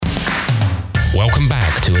Welcome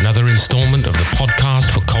back to another installment of the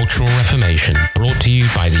podcast for Cultural Reformation, brought to you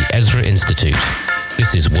by the Ezra Institute.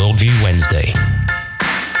 This is Worldview Wednesday.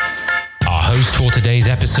 Our host for today's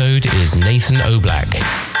episode is Nathan Oblak.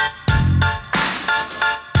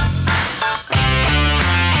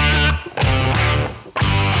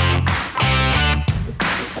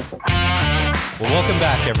 Well, welcome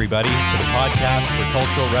back, everybody, to the podcast for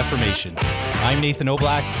Cultural Reformation. I'm Nathan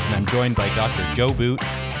Oblak, and I'm joined by Dr. Joe Boot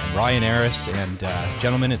and Ryan Aris. And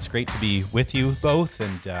gentlemen, it's great to be with you both.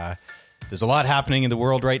 And there's a lot happening in the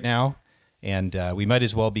world right now. And we might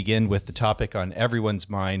as well begin with the topic on everyone's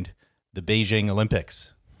mind, the Beijing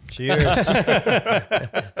Olympics. Cheers.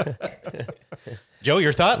 Joe,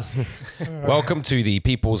 your thoughts? Welcome to the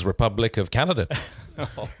People's Republic of Canada.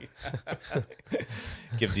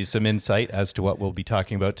 Gives you some insight as to what we'll be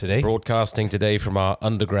talking about today. Broadcasting today from our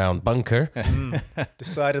underground bunker.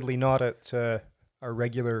 Decidedly not at our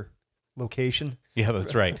regular location. Yeah,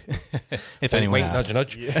 that's right. If anyone Wink, asks.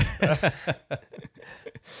 nudge, nudge.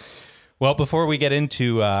 Well, before we get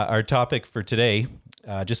into our topic for today,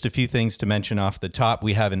 just a few things to mention off the top.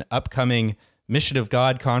 We have an upcoming Mission of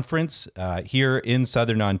God conference here in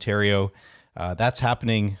Southern Ontario. That's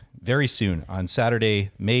happening very soon on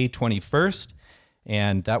Saturday, May 21st,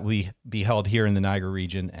 and that will be held here in the Niagara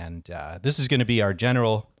region. And this is going to be our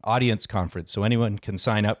general audience conference, so anyone can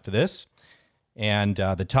sign up for this. And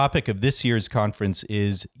the topic of this year's conference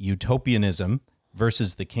is Utopianism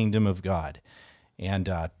versus the Kingdom of God. And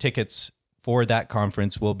tickets for that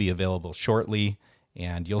conference will be available shortly,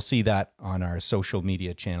 and you'll see that on our social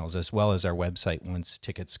media channels as well as our website once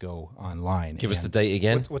tickets go online. Give us the date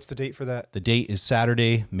again. What's the date for that? The date is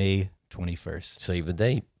Saturday, May 21st. Save the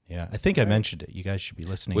date. Yeah, I think I mentioned it. You guys should be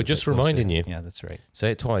listening. We're a bit just closer. reminding you. Yeah, that's right.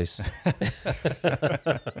 Say it twice.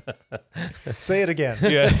 Say it again.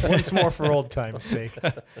 Yeah. Once more for old time's sake.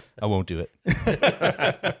 I won't do it.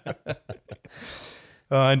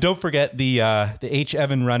 And don't forget the H.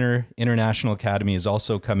 Evan Runner International Academy is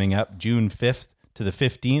also coming up June 5th to the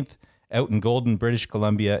 15th out in Golden, British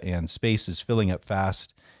Columbia, and space is filling up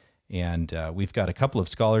fast. And we've got a couple of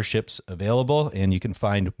scholarships available, and you can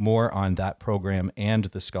find more on that program and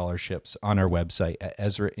the scholarships on our website at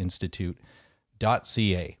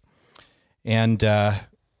ezrainstitute.ca. And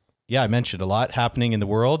I mentioned a lot happening in the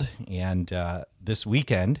world, and this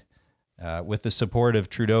weekend, with the support of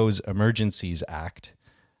Trudeau's Emergencies Act,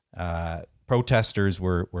 protesters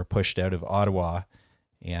were pushed out of Ottawa,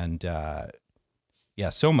 and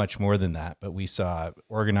so much more than that. But we saw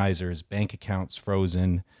organizers' bank accounts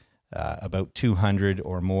frozen, about 200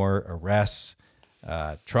 or more arrests,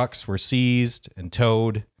 trucks were seized and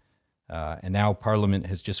towed, and now Parliament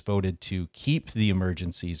has just voted to keep the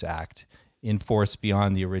Emergencies Act in force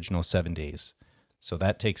beyond the original 7 days. So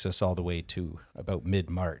that takes us all the way to about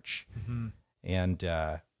mid-March. Mm-hmm. And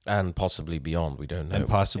possibly beyond, we don't know. And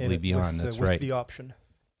possibly beyond, that's right. With the option.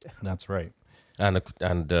 That's right. And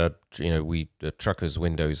truckers'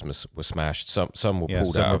 windows were smashed. Some were pulled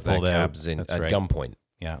some out were of their pulled out. cabs at right. gunpoint.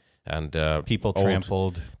 Yeah. And people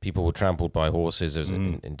trampled. People were trampled by horses. There was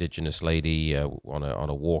an Indigenous lady on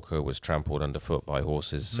a walker was trampled underfoot by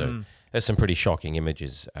horses. So there's some pretty shocking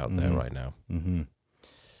images out there right now. Mm-hmm.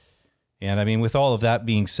 And I mean, with all of that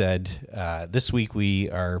being said, this week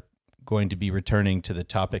we are going to be returning to the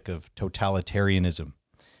topic of totalitarianism.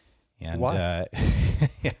 And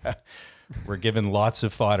we're given lots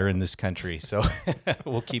of fodder in this country, so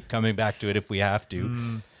we'll keep coming back to it if we have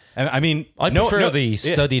to. I mean, I prefer the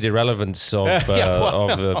studied irrelevance of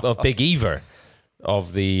of Big Eva,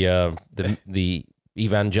 of the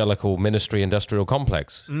evangelical ministry industrial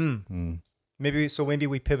complex. Maybe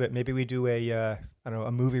we pivot. Maybe we do a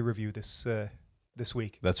movie review this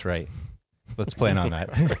week. That's right. Let's plan on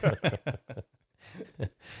that.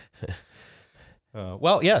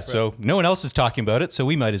 So no one else is talking about it, so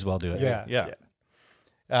we might as well do it. Yeah.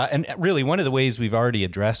 And really, one of the ways we've already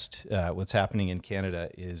addressed what's happening in Canada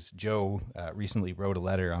is Joe recently wrote a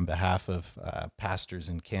letter on behalf of pastors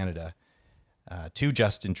in Canada to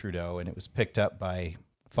Justin Trudeau, and it was picked up by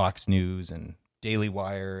Fox News and Daily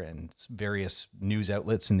Wire and various news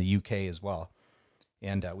outlets in the UK as well.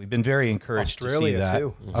 And we've been very encouraged to see that.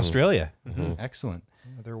 Too. Mm-hmm. Australia, excellent.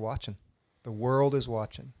 Yeah, they're watching. The world is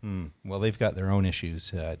watching. Well, they've got their own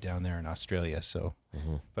issues down there in Australia. So,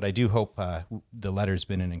 but I do hope the letter's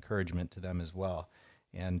been an encouragement to them as well.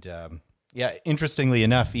 And interestingly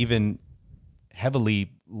enough, even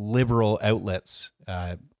heavily liberal outlets,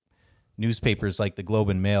 newspapers like the Globe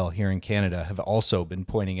and Mail here in Canada, have also been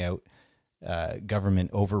pointing out government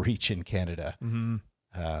overreach in Canada.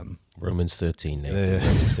 Romans 13, Nathan.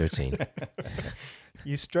 Romans 13.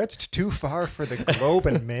 You stretched too far for the Globe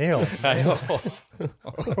and Mail.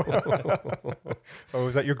 Oh,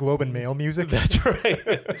 is that your Globe and Mail music? That's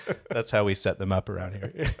right. That's how we set them up around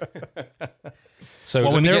here. So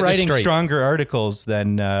Well, when they're writing straight. stronger articles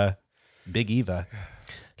than Big Eva.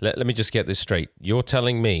 Let me just get this straight. You're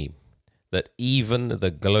telling me that even the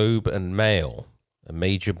Globe and Mail, a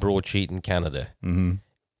major broadsheet in Canada,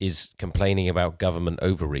 is complaining about government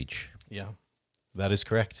overreach. Yeah, that is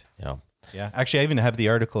correct. Yeah. Yeah. Actually, I even have the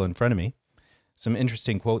article in front of me. Some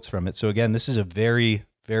interesting quotes from it. So again, this is a very,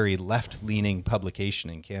 very left-leaning publication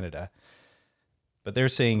in Canada. But they're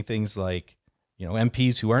saying things like,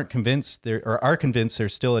 MPs who aren't convinced are convinced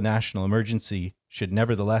there's still a national emergency should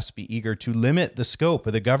nevertheless be eager to limit the scope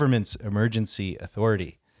of the government's emergency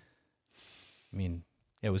authority. I mean,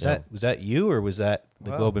 was that you or was that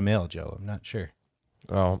the Globe and Mail, Joe? I'm not sure.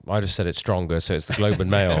 Well, I just said it stronger, so it's the Globe and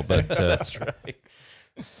Mail. But That's right.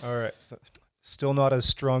 All right. So, still not as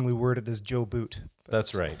strongly worded as Joe Boot.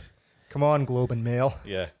 That's right. Come on, Globe and Mail.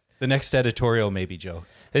 Yeah. The next editorial, maybe, Joe.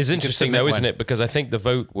 it's interesting, though, isn't one. it? Because I think the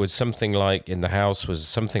vote was something like in the House was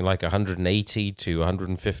something like 180 to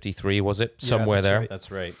 153, was it? Yeah, Somewhere that's there. right.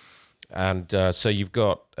 That's right. And so you've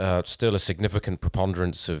got still a significant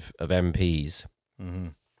preponderance of MPs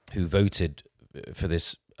who voted for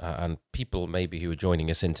this. And people maybe who are joining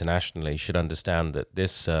us internationally should understand that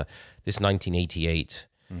this 1988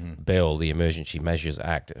 bill, the Emergency Measures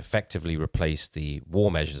Act, effectively replaced the War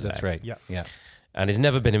Measures Act. That's right. Yeah. Yeah. And has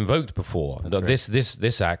never been invoked before. That's right.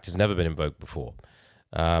 This act has never been invoked before.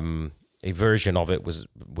 A version of it was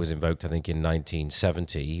invoked, I think, in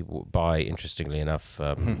 1970 by, interestingly enough,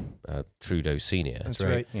 Trudeau Senior. That's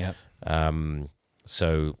right. Yeah.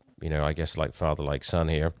 So, I guess like father, like son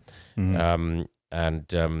here. And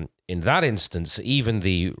in that instance, even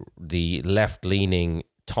the left-leaning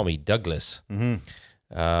Tommy Douglas, who,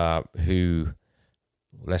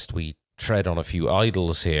 lest we tread on a few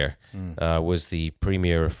idols here, was the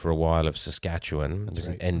premier for a while of Saskatchewan. He was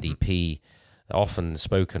an NDP, often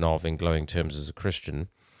spoken of in glowing terms as a Christian.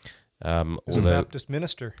 As a Baptist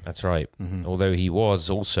minister. That's right. Although he was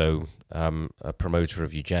also a promoter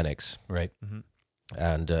of eugenics. Right.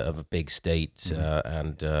 And of a big state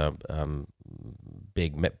and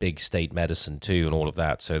big state medicine too, and all of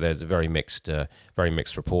that. So there's a very mixed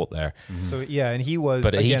report there. So yeah, and he was.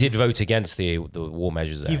 But he again, did vote against the War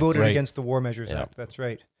Measures Act. He voted Right. against the War Measures Yeah. Act. That's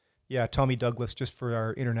right. Yeah, Tommy Douglas, just for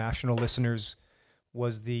our international listeners,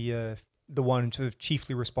 was the one sort of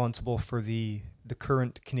chiefly responsible for the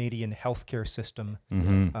current Canadian healthcare system,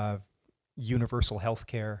 universal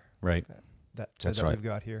healthcare. Right. That right. we've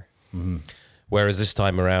got here. Whereas this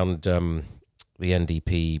time around, the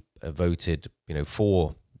NDP voted,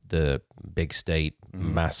 for the big state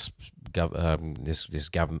mass this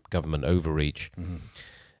government overreach,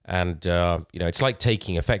 and it's like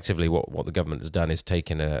taking effectively what the government has done is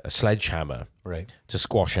taken a sledgehammer Right. to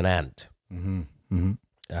squash an ant,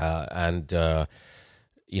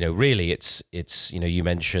 really it's you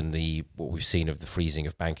mentioned what we've seen of the freezing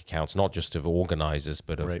of bank accounts, not just of organizers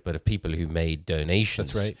but of people who made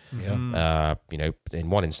donations. That's right. Yeah. In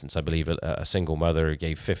one instance, I believe a single mother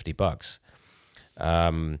gave $50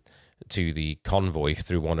 to the convoy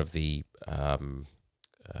through one of the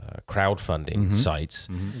crowdfunding sites.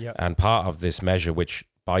 Yep. And part of this measure, which,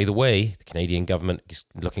 by the way, the Canadian government is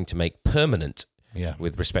looking to make permanent Yeah.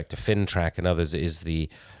 with respect to FinTrack and others, is the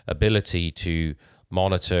ability to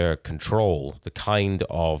monitor, control the kind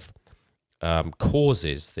of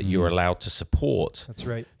causes that you're allowed to support That's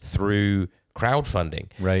right. through crowdfunding.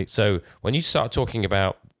 Right. So when you start talking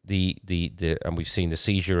about the and we've seen the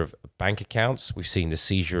seizure of bank accounts, we've seen the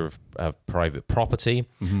seizure of private property.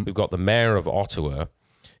 We've got the mayor of Ottawa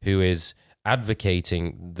who is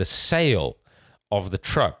advocating the sale of the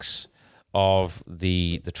trucks of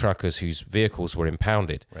the truckers whose vehicles were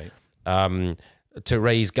impounded, Right. to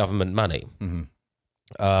raise government money.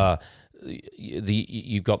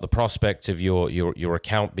 You've got the prospect of your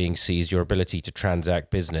account being seized, your ability to transact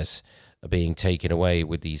business being taken away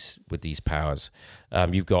with these powers.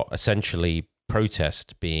 You've got essentially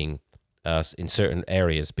protest being in certain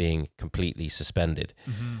areas being completely suspended.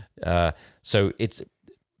 So it's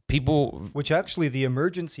people. Which actually the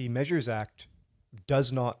Emergency Measures Act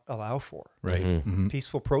does not allow for. Right.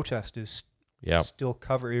 Peaceful protest is Yeah. still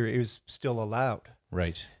covered, is still allowed.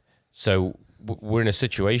 Right. So we're in a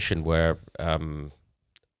situation where,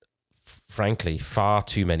 frankly, far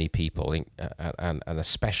too many people, and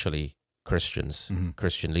especially Christians,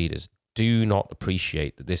 Christian leaders, do not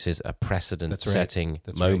appreciate that this is a precedent-setting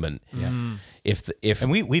That's right. moment. Yeah. If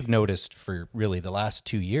And we've noticed for really the last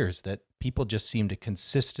 2 years that people just seem to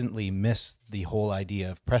consistently miss the whole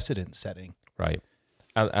idea of precedent setting. right,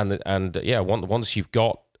 once you've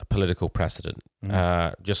got a political precedent,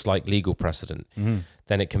 just like legal precedent,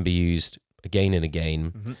 then it can be used again and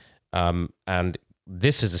again. And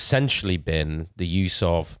this has essentially been the use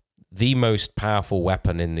of the most powerful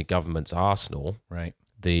weapon in the government's arsenal, right?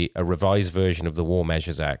 A revised version of the War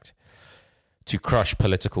Measures Act, to crush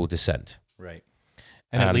political dissent. Right.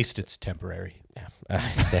 And at least it's temporary.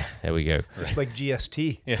 There we go. Just like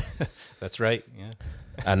GST. Yeah, that's right. Yeah.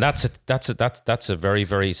 And that's a very,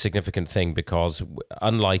 very significant thing, because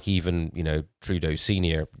unlike even, Trudeau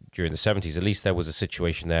Senior during the 70s, at least there was a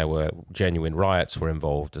situation there where genuine riots were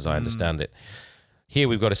involved, as I understand it. Here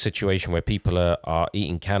we've got a situation where people are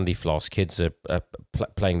eating candy floss, kids are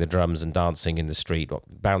playing the drums and dancing in the street,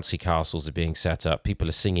 bouncy castles are being set up, people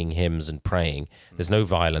are singing hymns and praying. There's no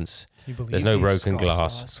violence, there's no broken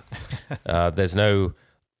glass, there's no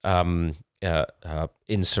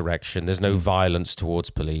insurrection, there's no violence towards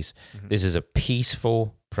police. This is a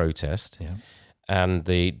peaceful protest, and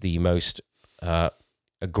the most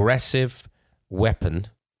aggressive weapon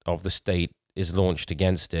of the state is launched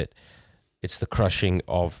against it. It's the crushing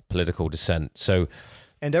of political dissent.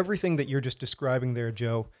 And everything that you're just describing there,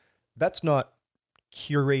 Joe, that's not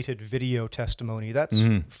curated video testimony. That's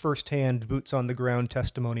firsthand, boots on the ground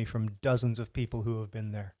testimony from dozens of people who have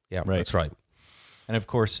been there. Yeah, right. That's right. And of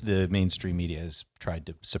course, the mainstream media has tried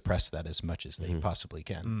to suppress that as much as they possibly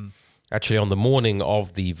can. Actually, on the morning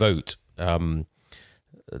of the vote, the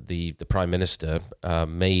Prime Minister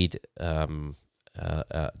made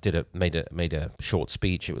a short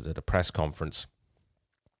speech. It was at a press conference,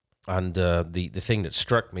 and the thing that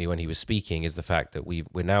struck me when he was speaking is the fact that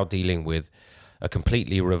we're now dealing with a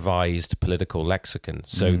completely revised political lexicon.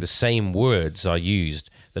 So the same words are used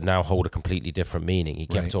that now hold a completely different meaning. He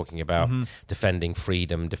kept talking about defending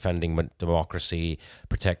freedom, defending democracy,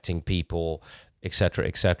 protecting people, etc.,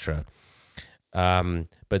 etc.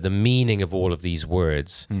 But the meaning of all of these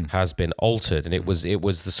words has been altered, and it was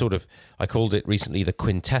the sort of, I called it recently, the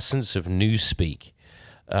quintessence of newspeak.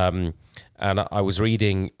 And I was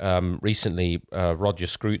reading recently Roger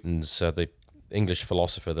Scruton's, the English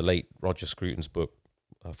philosopher, the late Roger Scruton's book,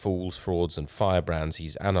 Fools, Frauds and Firebrands.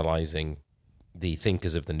 He's analysing the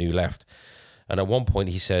thinkers of the New Left. And at one point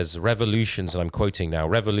he says, revolutions, and I'm quoting now,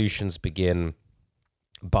 revolutions begin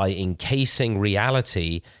by encasing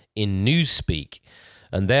reality in newspeak,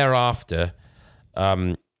 and thereafter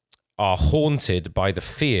are haunted by the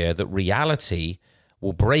fear that reality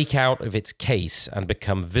will break out of its case and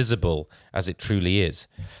become visible as it truly is.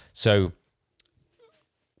 So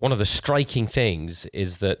one of the striking things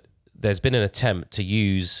is that there's been an attempt to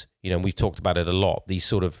use, and we've talked about it a lot, these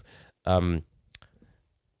sort of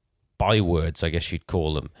bywords, I guess you'd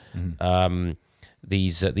call them.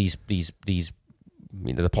 These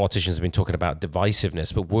the politicians have been talking about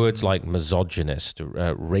divisiveness, but words like misogynist,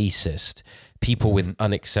 racist, people with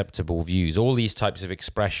unacceptable views, all these types of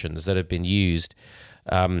expressions that have been used,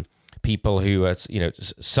 people who are,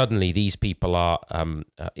 suddenly these people are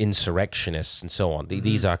insurrectionists and so on.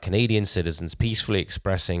 These are Canadian citizens peacefully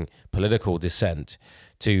expressing political dissent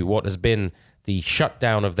to what has been the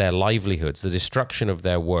shutdown of their livelihoods, the destruction of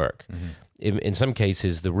their work. In some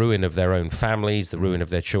cases, the ruin of their own families, the ruin of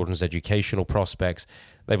their children's educational prospects.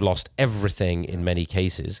 They've lost everything in many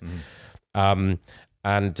cases. And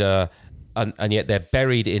yet they're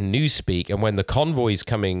buried in newspeak. And when the convoy's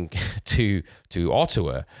coming to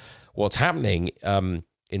Ottawa, what's happening,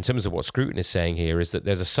 in terms of what Scruton is saying here, is that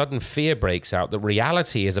there's a sudden fear breaks out that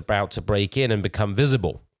reality is about to break in and become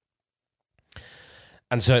visible.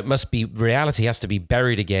 And so reality has to be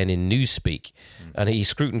buried again in newspeak. And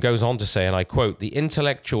Scruton goes on to say, and I quote, the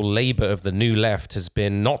intellectual labor of the New Left has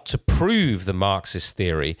been not to prove the Marxist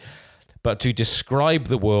theory, but to describe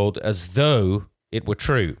the world as though it were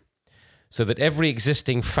true, so that every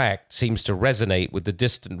existing fact seems to resonate with the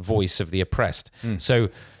distant voice of the oppressed. So,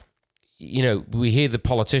 we hear the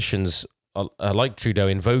politicians like Trudeau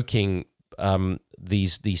invoking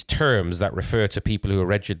these terms that refer to people who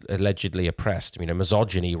are allegedly oppressed,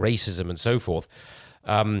 misogyny, racism, and so forth,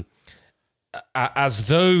 as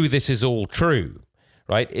though this is all true,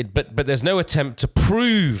 right? But there's no attempt to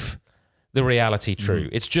prove the reality true.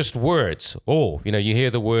 It's just words. You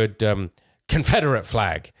hear the word Confederate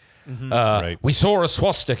flag. Right. We saw a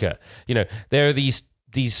swastika. There are these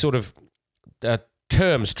sort of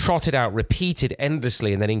terms trotted out, repeated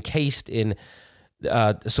endlessly, and then encased in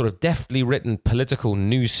sort of deftly written political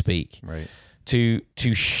newspeak, right, to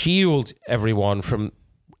shield everyone from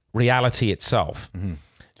reality itself.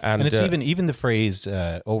 And it's even the phrase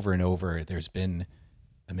over and over, there's been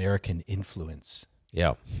American influence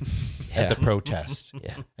at the protest.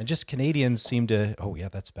 And just Canadians seem to,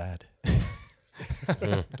 that's bad.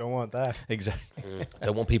 Don't want that. Exactly.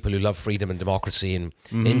 Don't want people who love freedom and democracy and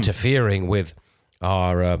interfering with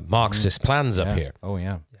our Marxist plans up here. Oh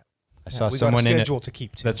yeah. I saw We someone got a in schedule it. to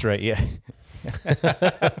keep to. That's right. Yeah.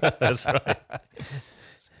 That's right.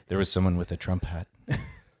 There was someone with a Trump hat.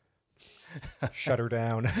 Shut her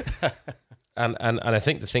down. And I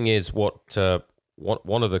think the thing is one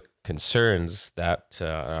of the concerns that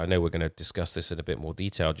I know we're going to discuss this in a bit more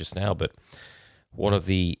detail just now, but one of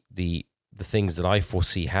the things that I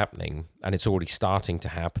foresee happening, and it's already starting to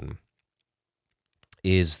happen,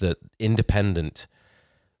 is that independent,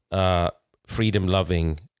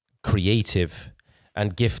 freedom-loving, creative,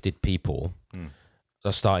 and gifted people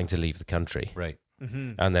are starting to leave the country, Right.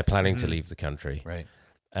 and they're planning to leave the country, Right.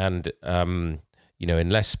 and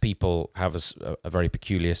unless people have a very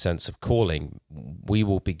peculiar sense of calling, we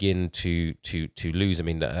will begin to lose. I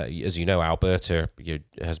mean, as you know, Alberta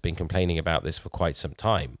has been complaining about this for quite some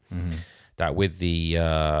time. That with the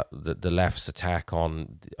left's attack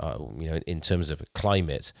on, in terms of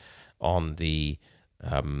climate, on the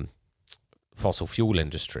fossil fuel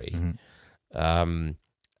industry, and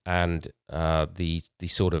the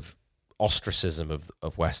sort of ostracism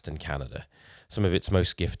of Western Canada, some of its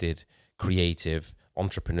most gifted, creative,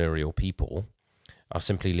 entrepreneurial people are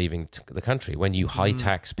simply leaving the country. When you high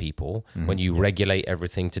tax people, when you regulate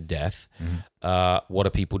everything to death,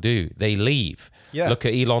 what do? They leave. Yeah. Look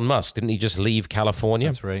at Elon Musk. Didn't he just leave California?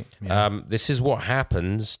 That's right. Yeah. This is what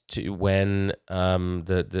happens to when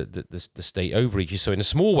the state overreaches. So in a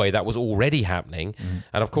small way, that was already happening.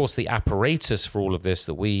 And of course, the apparatus for all of this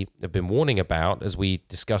that we have been warning about as we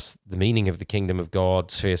discuss the meaning of the kingdom of God,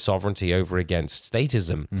 sphere sovereignty over against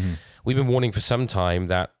statism, we've been warning for some time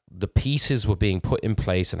that the pieces were being put in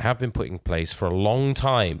place and have been put in place for a long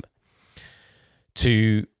time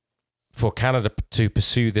for Canada to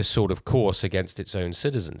pursue this sort of course against its own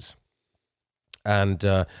citizens. And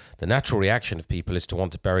the natural reaction of people is to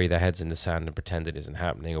want to bury their heads in the sand and pretend it isn't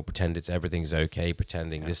happening, or pretend everything's okay,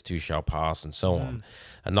 pretending this too shall pass, and so on,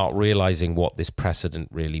 and not realizing what this precedent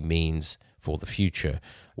really means for the future,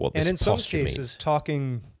 what this And in some posture cases, means.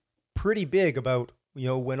 talking pretty big about,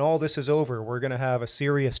 when all this is over, we're going to have a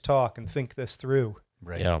serious talk and think this through.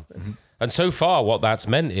 Right. Yeah. And so far, what that's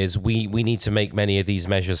meant is we need to make many of these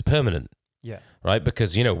measures permanent. Yeah. Right,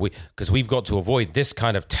 because we've got to avoid this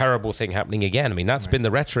kind of terrible thing happening again. I mean, that's been the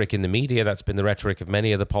rhetoric in the media. That's been the rhetoric of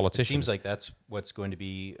many of the politicians. It seems like that's what's going to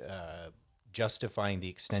be justifying the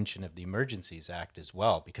extension of the Emergencies Act as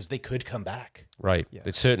well, because they could come back. Right. Yeah.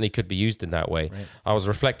 It certainly could be used in that way. Right. I was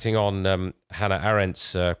reflecting on Hannah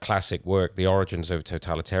Arendt's classic work, The Origins of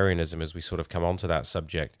Totalitarianism, as we sort of come onto that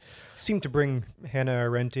subject. Seem to bring Hannah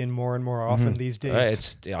Arendt in more and more often these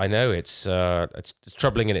days. I know it's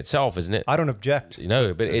troubling in itself, isn't it? I don't object.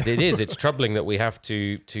 But it is. It's troubling that we have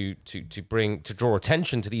to draw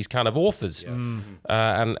attention to these kind of authors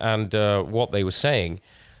and what they were saying.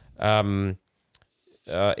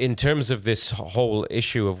 In terms of this whole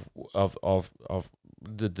issue of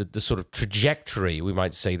the sort of trajectory, we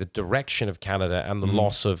might say, the direction of Canada and the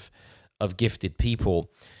loss of gifted people,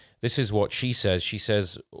 this is what she says. She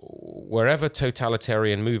says, wherever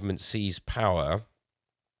totalitarian movement seize power,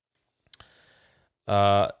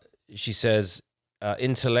 she says,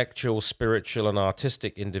 intellectual, spiritual, and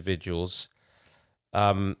artistic individuals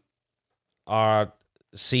are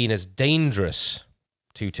seen as dangerous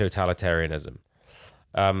to totalitarianism.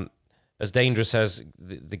 As dangerous as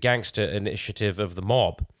the gangster initiative of the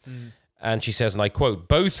mob. And she says, and I quote,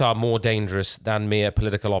 both are more dangerous than mere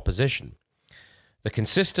political opposition. The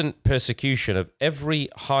consistent persecution of every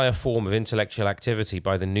higher form of intellectual activity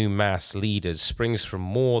by the new mass leaders springs from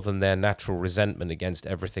more than their natural resentment against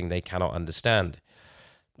everything they cannot understand.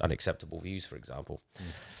 Unacceptable views, for example.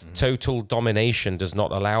 Total domination does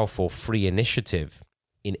not allow for free initiative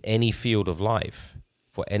in any field of life,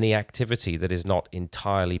 for any activity that is not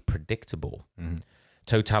entirely predictable.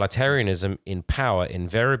 Totalitarianism in power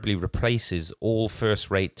invariably replaces all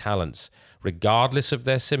first-rate talents, regardless of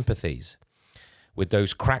their sympathies, with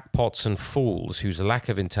those crackpots and fools whose lack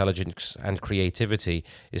of intelligence and creativity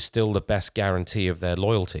is still the best guarantee of their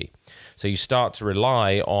loyalty. So you start to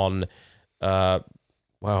rely on,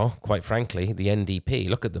 quite frankly, the NDP.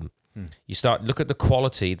 Look at them. You look at the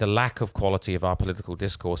quality, the lack of quality of our political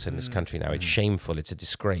discourse in this country now. It's shameful. It's a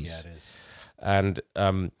disgrace. Yeah, it is. And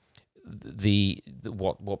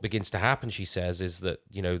what begins to happen, she says, is that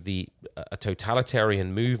a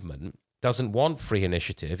totalitarian movement doesn't want free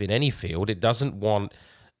initiative in any field. It doesn't want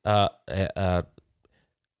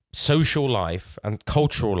social life and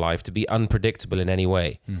cultural life to be unpredictable in any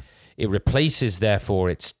way. It replaces, therefore,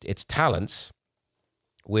 its talents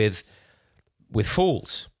with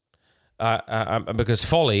fools. because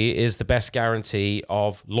folly is the best guarantee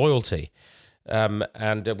of loyalty.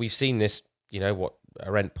 And we've seen this, what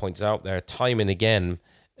Arendt points out there time and again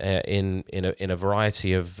in a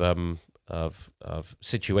variety of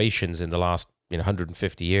situations in the last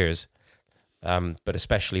 150 years. But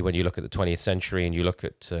especially when you look at the 20th century and you look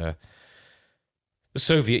at the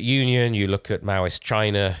Soviet Union, you look at Maoist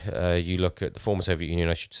China, you look at the former Soviet Union,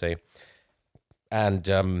 I should say,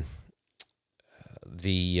 and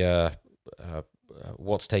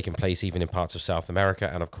what's taken place even in parts of South America,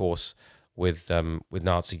 and of course with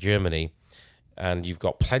Nazi Germany. And you've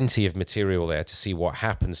got plenty of material there to see what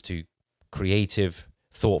happens to creative,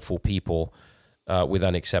 thoughtful people with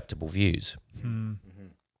unacceptable views.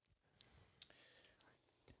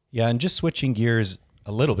 Yeah, and just switching gears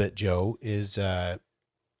a little bit, Joe, is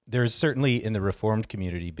there's certainly in the Reformed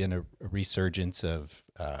community been a resurgence of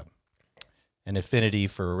an affinity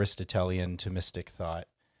for Aristotelian Thomistic thought.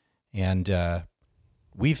 And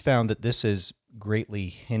we've found that this has greatly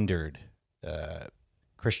hindered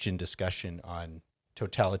Christian discussion on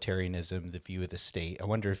totalitarianism, the view of the state. I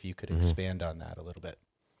wonder if you could expand on that a little bit.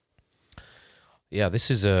 Yeah,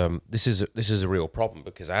 this is a real problem,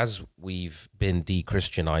 because as we've been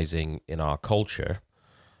de-Christianizing in our culture,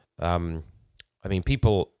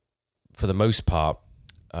 people, for the most part,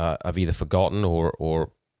 have either forgotten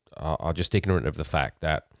or are just ignorant of the fact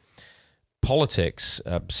that politics,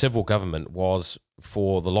 civil government, was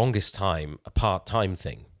for the longest time a part-time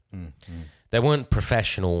thing. Mm-hmm. There wasn't a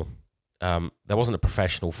professional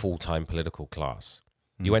full-time political class.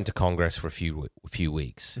 You went to Congress for a few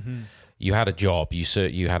weeks. Mm-hmm. You had a job.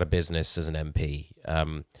 You had a business as an MP,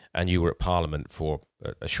 and you were at Parliament for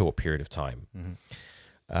a short period of time.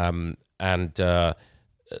 Mm-hmm.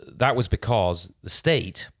 That was because the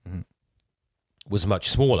state was much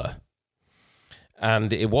smaller,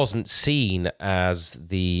 and it wasn't seen as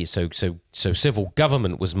so civil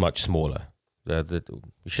government was much smaller. We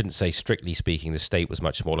shouldn't say strictly speaking the state was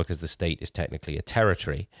much smaller, because the state is technically a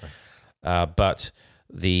territory, right. But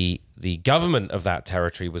the government of that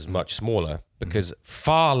territory was much smaller, because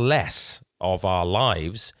far less of our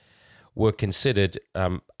lives were considered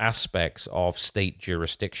aspects of state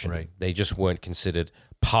jurisdiction. Right. They just weren't considered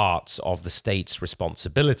parts of the state's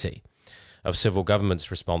responsibility, of civil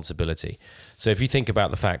government's responsibility. So if you think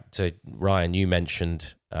about the fact, Ryan, you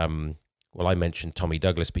mentioned, I mentioned Tommy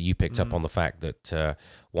Douglas, but you picked up on the fact that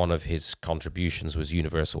one of his contributions was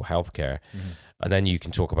universal healthcare. Mm-hmm. And then you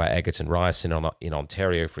can talk about Egerton Ryerson in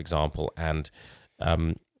Ontario, for example, and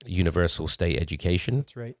universal state education.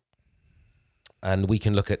 That's right. And we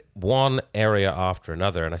can look at one area after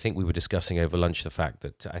another. And I think we were discussing over lunch the fact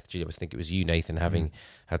that I think it was you, Nathan, having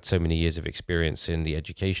had so many years of experience in the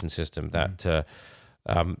education system, that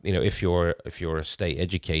if you're a state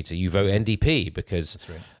educator, you vote NDP, because that's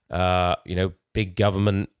right. Big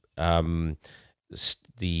government, the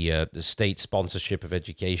state sponsorship of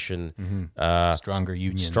education, stronger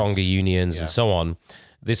unions, and so on.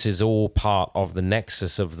 This is all part of the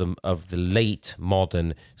nexus of the late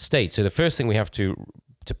modern state. So the first thing we have to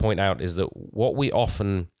point out is that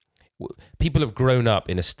people have grown up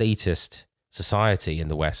in a statist society in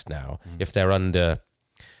the West now. If they're under,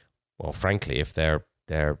 well, frankly, if they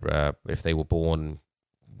were born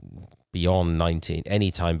beyond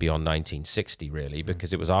any time beyond 1960, really,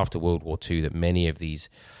 because it was after World War II that many of these.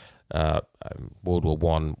 World War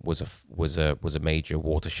I was a major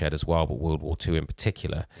watershed as well, but World War II in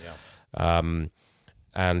particular. Yeah.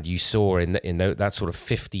 And you saw in that sort of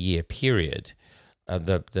 50-year period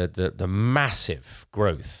the massive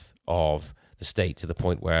growth of the state, to the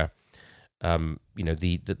point where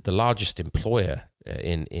the largest employer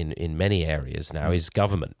in many areas now is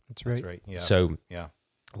government. That's right. That's right. Yeah. So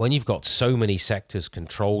when you've got so many sectors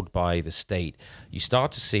controlled by the state, you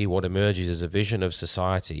start to see what emerges as a vision of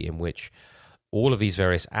society in which all of these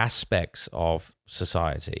various aspects of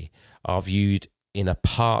society are viewed in a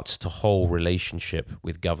parts-to-whole relationship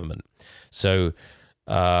with government. So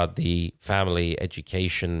the family,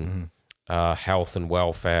 education, health and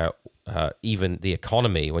welfare, even the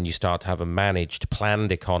economy, when you start to have a managed,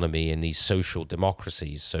 planned economy in these social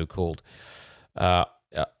democracies, so-called,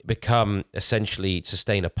 become essentially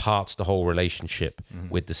sustain a parts-to-whole relationship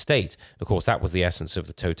with the state. Of course, that was the essence of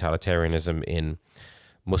the totalitarianism in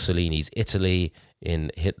Mussolini's Italy,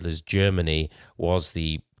 in Hitler's Germany, was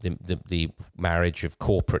the marriage of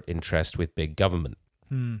corporate interest with big government.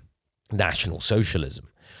 National socialism,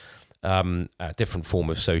 a different form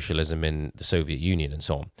of socialism in the Soviet Union, and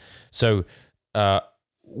so on. So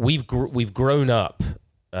we've grown up.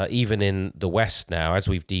 Even in the West now, as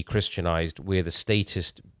we've de-Christianized, with a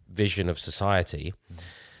statist vision of society.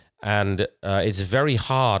 And it's very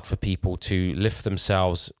hard for people to lift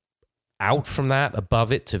themselves out from that,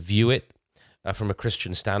 above it, to view it from a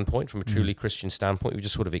Christian standpoint, from a truly Christian standpoint. We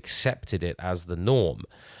just sort of accepted it as the norm.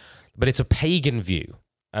 But it's a pagan view,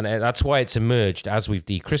 and that's why it's emerged as we've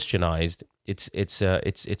de-Christianized.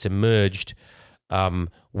 It's emerged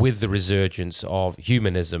with the resurgence of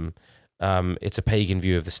humanism. It's a pagan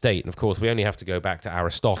view of the state. And of course, we only have to go back to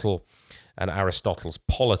Aristotle and Aristotle's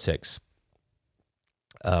Politics,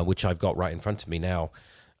 which I've got right in front of me now,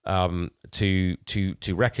 to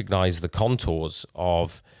recognize the contours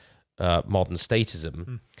of modern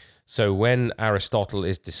statism. So when Aristotle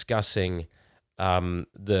is discussing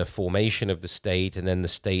the formation of the state and then the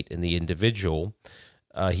state in the individual,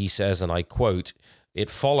 he says, and I quote, "It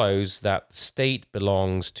follows that the state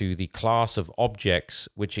belongs to the class of objects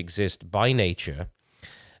which exist by nature,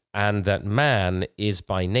 and that man is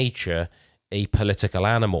by nature a political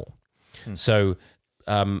animal." So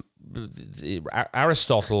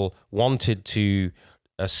Aristotle wanted to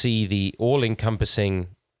see the all-encompassing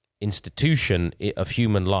institution of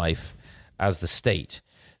human life as the state.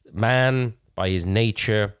 Man, by his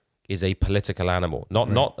nature, is a political animal,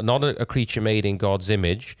 not a creature made in God's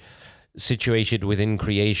image, situated within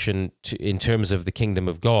creation in terms of the kingdom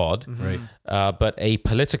of God, but a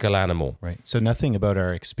political animal. Right. So nothing about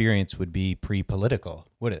our experience would be pre-political,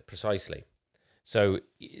 would it? Precisely. So,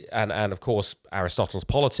 and of course, Aristotle's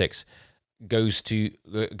Politics goes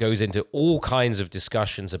into all kinds of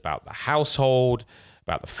discussions about the household,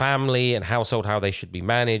 about the family and household, how they should be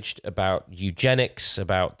managed, about eugenics,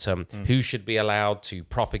 about who should be allowed to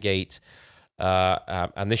propagate.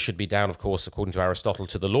 And this should be down, of course, according to Aristotle,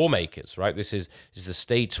 to the lawmakers, right? This is the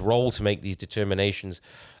state's role to make these determinations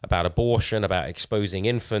about abortion, about exposing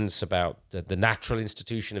infants, about the natural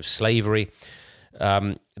institution of slavery.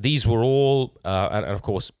 These were all, and of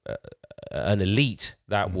course, an elite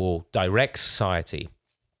that will direct society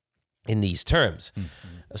in these terms.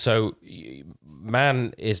 So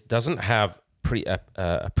man doesn't have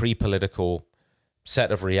a pre-political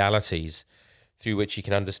set of realities through which he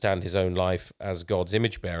can understand his own life as God's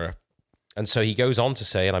image bearer. And so he goes on to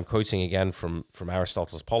say, and I'm quoting again from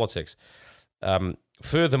Aristotle's Politics,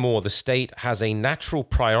 furthermore, the state has a natural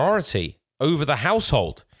priority over the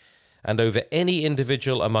household and over any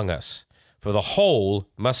individual among us, for the whole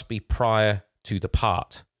must be prior to the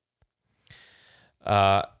part.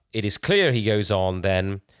 It is clear, he goes on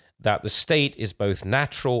then, that the state is both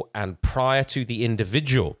natural and prior to the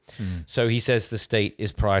individual. So he says the state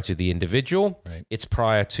is prior to the individual, it's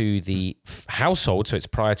prior to the household, so it's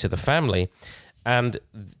prior to the family, and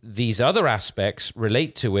these other aspects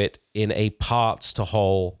relate to it in a parts to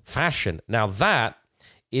whole fashion. Now that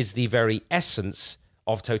is the very essence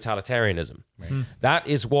of totalitarianism. That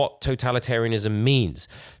is what totalitarianism means.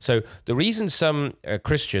 So the reason some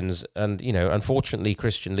Christians and, unfortunately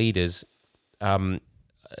Christian leaders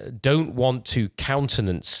don't want to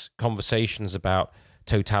countenance conversations about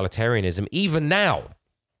totalitarianism, even now,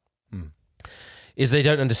 is they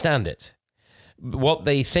don't understand it. What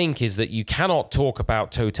they think is that you cannot talk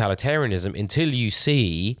about totalitarianism until you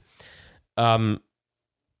see martial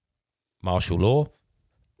law,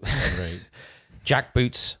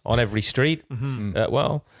 jackboots on every street.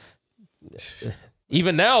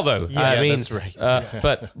 Even now, though, I mean, that's right.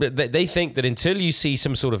 But they think that until you see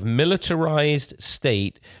some sort of militarized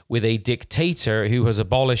state with a dictator who has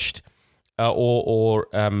abolished or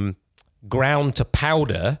ground to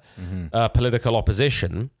powder political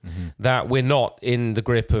opposition, that we're not in the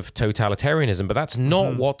grip of totalitarianism. But that's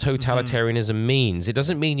not what totalitarianism means. It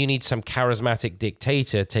doesn't mean you need some charismatic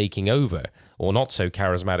dictator taking over, or not so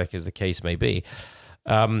charismatic as the case may be.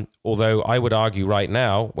 Although I would argue right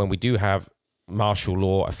now, when we do have martial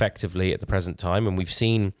law effectively at the present time, and we've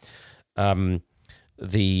seen the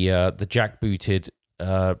jackbooted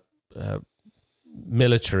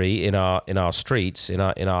military in our streets, in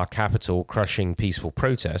our capital, crushing peaceful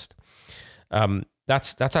protest.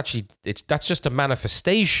 That's just a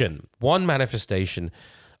manifestation, one manifestation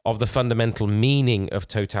of the fundamental meaning of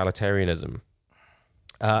totalitarianism.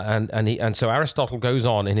 And so Aristotle goes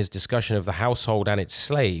on in his discussion of the household and its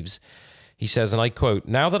slaves. He says, and I quote,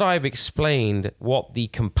 "Now that I've explained what the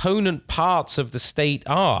component parts of the state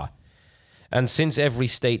are, and since every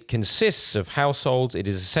state consists of households, it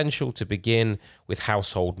is essential to begin with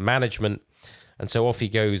household management." And so off he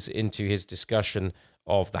goes into his discussion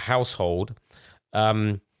of the household.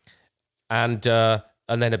 And then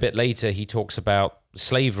a bit later, he talks about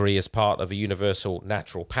slavery as part of a universal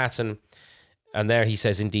natural pattern. And there he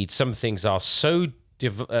says, indeed, some things are so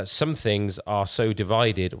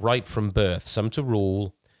divided right from birth, some to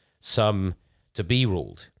rule, some to be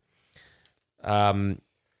ruled.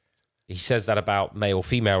 he says that about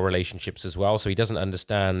male-female relationships as well. So he doesn't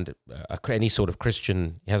understand any sort of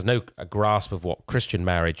Christian. He has no grasp of what Christian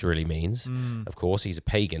marriage really means. Of course, he's a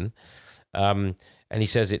pagan. And he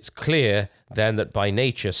says it's clear then that by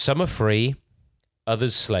nature some are free,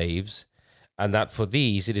 others slaves, and that for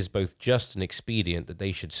these it is both just and expedient that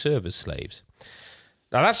they should serve as slaves.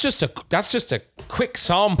 Now that's just a quick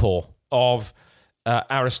sample of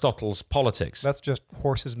Aristotle's politics. That's just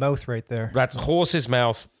horse's mouth right there. That's horse's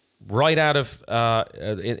mouth, right out of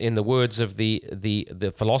in the words of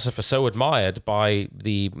the philosopher so admired by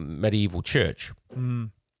the medieval church,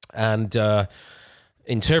 and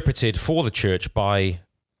interpreted for the church by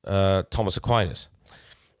Thomas Aquinas.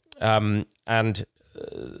 And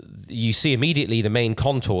you see immediately the main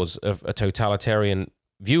contours of a totalitarian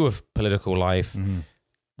view of political life.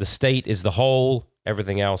 The state is the whole,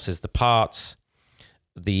 everything else is the parts.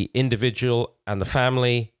 The individual and the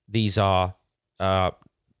family, these are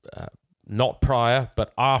not prior,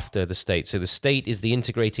 but after the state. So the state is the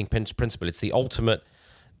integrating principle. It's the ultimate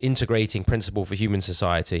integrating principle for human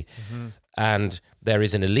society. And there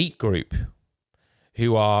is an elite group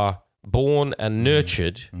who are born and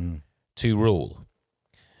nurtured to rule.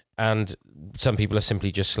 And some people are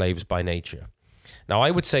simply just slaves by nature. Now,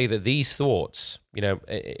 I would say that these thoughts,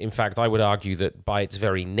 in fact, I would argue that by its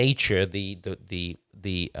very nature, the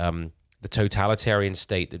totalitarian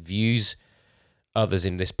state that views others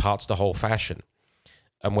in this parts the whole fashion,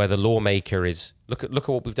 and where the lawmaker is look at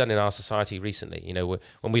what we've done in our society recently.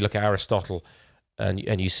 When we look at Aristotle,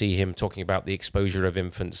 and you see him talking about the exposure of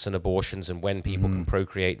infants and abortions and when people can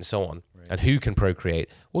procreate and so on, and who can procreate.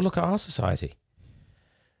 Well, look at our society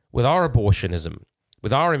with our abortionism,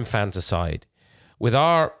 with our infanticide, with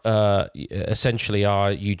our essentially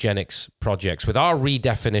our eugenics projects, with our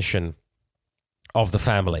redefinition of the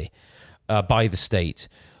family by the state,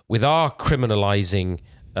 with our criminalizing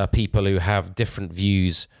people who have different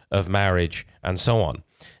views of marriage and so on.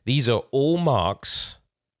 These are all marks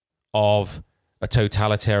of a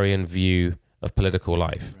totalitarian view of political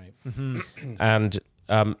life. Right. And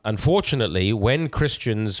unfortunately, when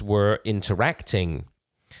Christians were interacting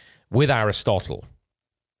with Aristotle,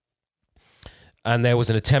 and there was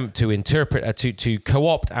an attempt to interpret, to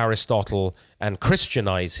co-opt Aristotle and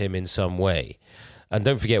Christianize him in some way. And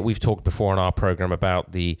don't forget, we've talked before on our program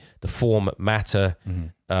about the form-matter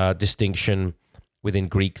distinction within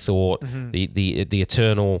Greek thought, the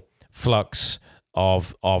eternal flux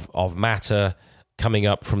of matter coming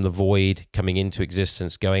up from the void, coming into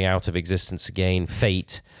existence, going out of existence again,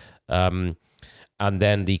 fate, and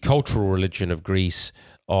then the cultural religion of Greece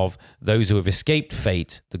of those who have escaped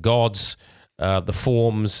fate, the gods, the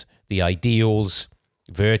forms, the ideals,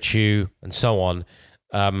 virtue, and so on.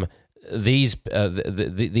 These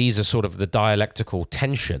are sort of the dialectical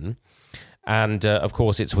tension, and of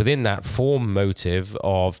course, it's within that form motive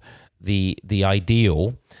of the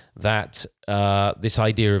ideal that this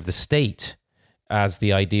idea of the state as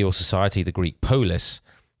the ideal society, the Greek polis,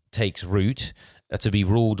 takes root, to be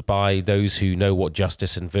ruled by those who know what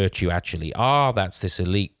justice and virtue actually are. That's this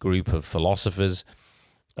elite group of philosophers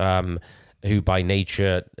who by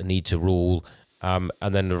nature need to rule. And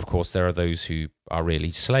then, of course, there are those who are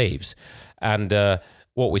really slaves. And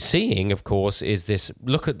what we're seeing, of course, is this,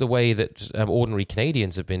 look at the way that ordinary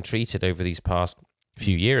Canadians have been treated over these past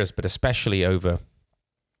few years, but especially over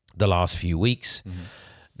the last few weeks.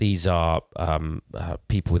 These are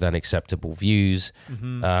people with unacceptable views.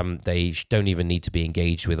 They don't even need to be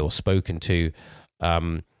engaged with or spoken to.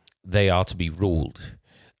 They are to be ruled.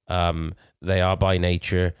 They are by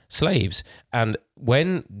nature slaves. And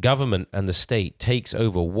when government and the state takes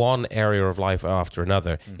over one area of life after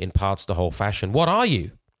another in parts the whole fashion, what are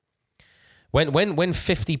you? When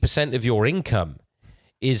 50% of your income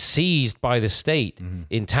is seized by the state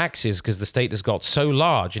in taxes because the state has got so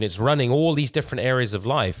large and it's running all these different areas of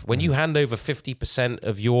life, when you hand over 50%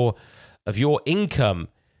 of your income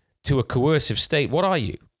to a coercive state, what are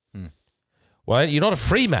you? Well, you're not a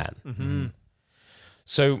free man.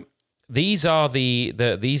 So these are the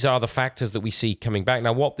factors that we see coming back.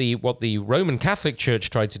 Now, what the Roman Catholic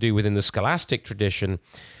Church tried to do within the scholastic tradition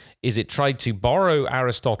is it tried to borrow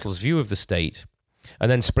Aristotle's view of the state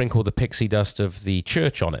and then sprinkle the pixie dust of the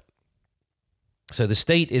church on it. So the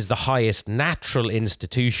state is the highest natural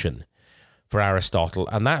institution for Aristotle,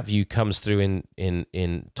 and that view comes through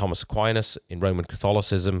in Thomas Aquinas, in Roman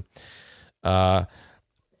Catholicism,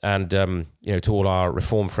 and to all our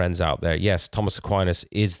Reform friends out there, yes, Thomas Aquinas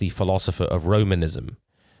is the philosopher of Romanism,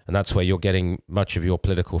 and that's where you're getting much of your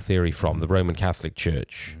political theory from, the Roman Catholic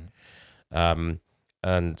Church. And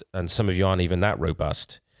some of you aren't even that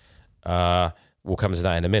robust. We'll come to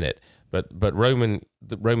that in a minute. But the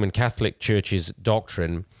Roman Catholic Church's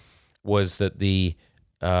doctrine was that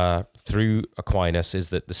through Aquinas is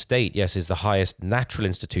that the state, yes, is the highest natural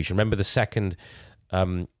institution. Remember the second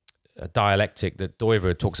dialectic that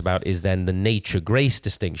Dooyeweerd talks about is then the nature-grace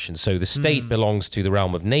distinction. So the state belongs to the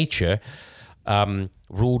realm of nature,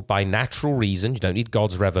 ruled by natural reason. You don't need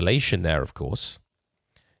God's revelation there, of course,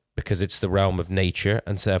 because it's the realm of nature,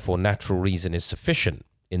 and so therefore natural reason is sufficient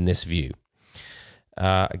in this view.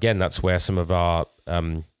 Again, that's where some of our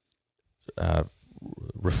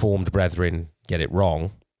Reformed brethren get it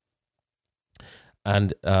wrong.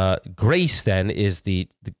 And grace then is the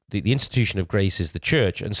institution of grace is the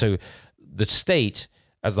church, and so the state,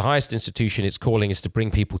 as the highest institution, its calling is to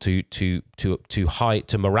bring people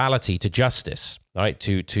to morality, to justice, right,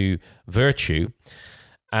 to virtue,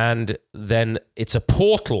 and then it's a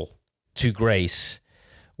portal to grace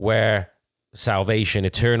where salvation,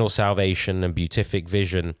 eternal salvation, and beatific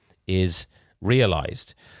vision is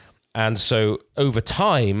realized. And so over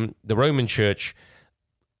time, the Roman Church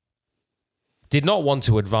did not want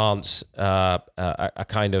to advance a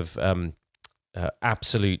kind of a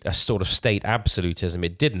sort of state absolutism.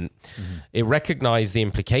 It didn't. Mm-hmm. It recognized the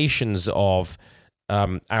implications of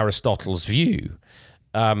Aristotle's view.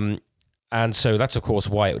 And so that's, of course,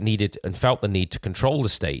 why it needed and felt the need to control the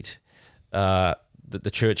state. That the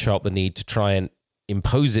church felt the need to try and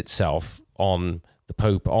impose itself on the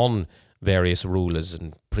Pope, on various rulers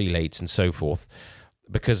and prelates and so forth,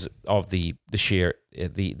 because of the sheer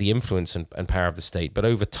the influence and power of the state. But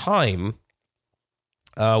over time,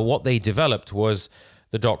 what they developed was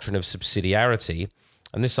the doctrine of subsidiarity,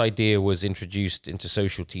 and this idea was introduced into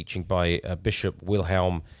social teaching by Bishop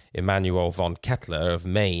Wilhelm Emanuel von Kettler of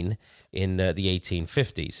Maine in the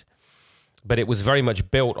 1850s. But it was very much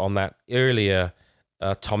built on that earlier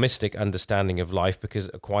Thomistic understanding of life, because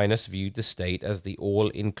Aquinas viewed the state as the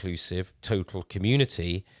all-inclusive total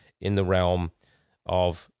community in the realm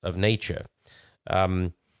of nature.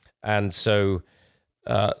 And so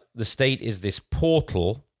the state is this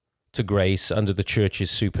portal to grace under the church's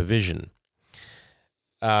supervision.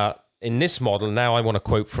 In this model, now I want to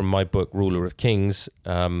quote from my book, Ruler of Kings,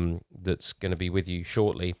 that's going to be with you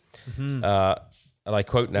shortly. Mm-hmm. And I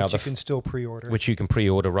quote now... Which you can still pre-order. Which you can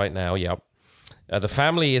pre-order right now, yeah. The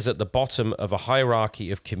family is at the bottom of a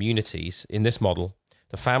hierarchy of communities. In this model,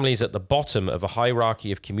 the family is at the bottom of a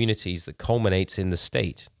hierarchy of communities that culminates in the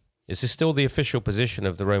state. This is still the official position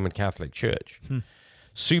of the Roman Catholic Church,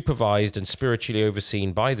 supervised and spiritually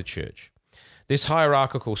overseen by the Church. This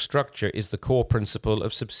hierarchical structure is the core principle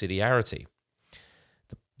of subsidiarity.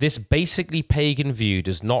 This basically pagan view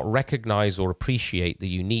does not recognize or appreciate the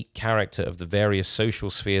unique character of the various social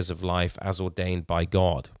spheres of life as ordained by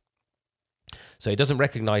God. So it doesn't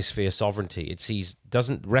recognize sphere sovereignty. It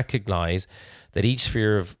doesn't recognize that each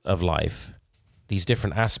sphere of life, these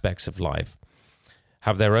different aspects of life,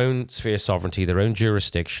 have their own sphere sovereignty, their own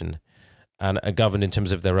jurisdiction, and are governed in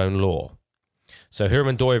terms of their own law. So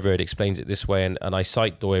Herman Dooyeweerd explains it this way, and I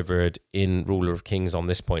cite Dooyeweerd in Ruler of Kings on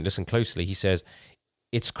this point. Listen closely. He says,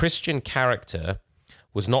 its Christian character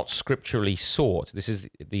was not scripturally sought. This is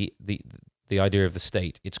the idea of the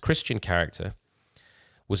state. Its Christian character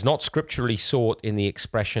was not scripturally sought in the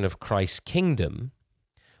expression of Christ's kingdom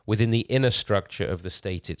within the inner structure of the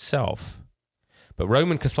state itself. But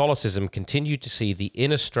Roman Catholicism continued to see the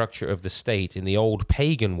inner structure of the state in the old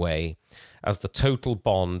pagan way as the total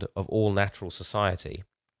bond of all natural society,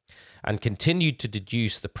 and continued to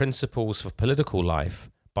deduce the principles for political life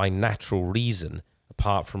by natural reason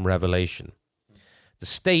apart from revelation. The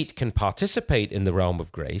state can participate in the realm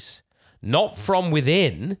of grace, not from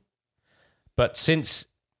within, but since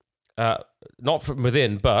not from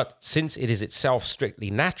within, but since it is itself strictly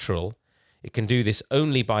natural, it can do this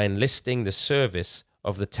only by enlisting the service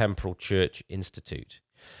of the temporal church institute.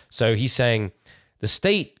 So he's saying the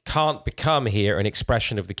state can't become here an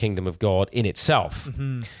expression of the kingdom of God in itself.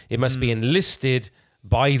 Mm-hmm. It must be enlisted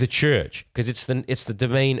by the church, because it's the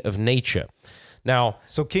domain of nature. Now,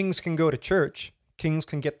 so kings can go to church, kings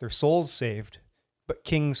can get their souls saved, but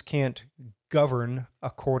kings can't govern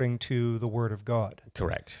according to the word of God.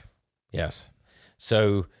 Correct. Yes.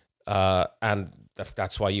 So, and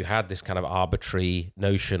that's why you had this kind of arbitrary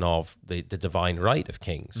notion of the divine right of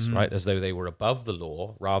kings, right? As though they were above the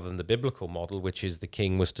law rather than the biblical model, which is the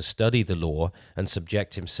king was to study the law and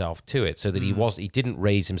subject himself to it, so that he didn't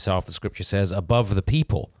raise himself, the scripture says, above the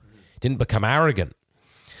people. He didn't become arrogant.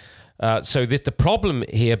 So the problem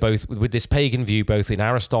here, both with this pagan view, both in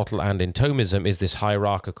Aristotle and in Thomism, is this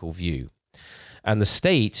hierarchical view. And the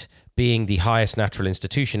state being the highest natural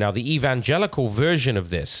institution. Now, the evangelical version of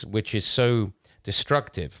this, which is so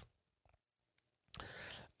destructive,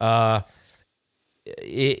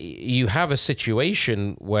 you have a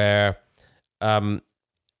situation where, at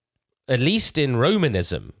least in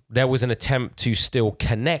Romanism, there was an attempt to still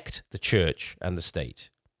connect the church and the state,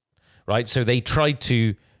 right? So they tried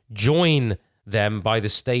to join them by the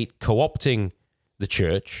state co-opting the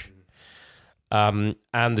church, and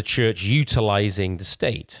the church utilizing the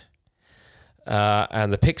state.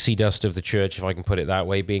 And the pixie dust of the church, if I can put it that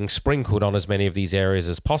way, being sprinkled on as many of these areas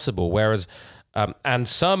as possible. Whereas, and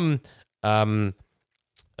some,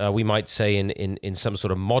 we might say in some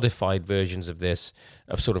sort of modified versions of this,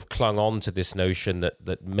 have sort of clung on to this notion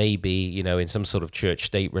that maybe, in some sort of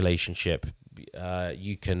church-state relationship,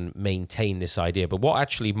 you can maintain this idea. But what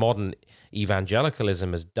actually modern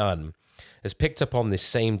evangelicalism has done is picked up on this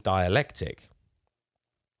same dialectic.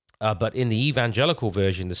 But in the evangelical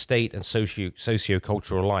version, the state and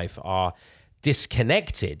socio-cultural life are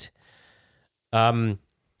disconnected, not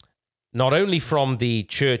only from the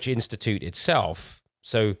church institute itself.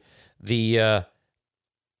 So the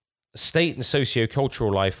state and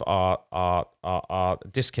socio-cultural life are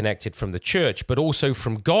disconnected from the church, but also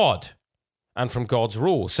from God and from God's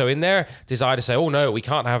rule. So in their desire to say, oh no, we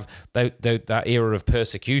can't have that era of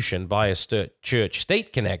persecution by a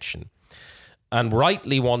church-state connection, and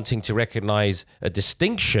rightly wanting to recognize a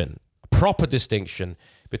distinction, a proper distinction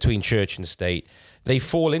between church and state, they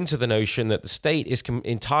fall into the notion that the state is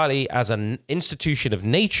entirely as an institution of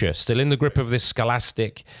nature, still in the grip of this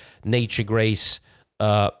scholastic nature-grace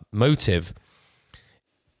motive.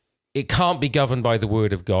 It can't be governed by the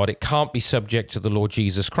word of God. It can't be subject to the Lord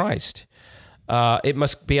Jesus Christ. It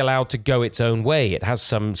must be allowed to go its own way. It has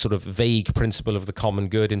some sort of vague principle of the common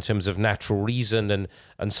good in terms of natural reason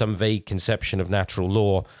and some vague conception of natural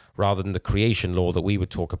law rather than the creation law that we would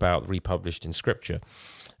talk about republished in Scripture.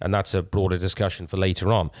 And that's a broader discussion for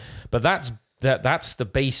later on. But that's the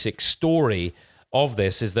basic story of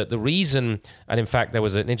this, is that the reason, and in fact there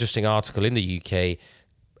was an interesting article in the UK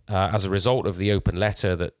as a result of the open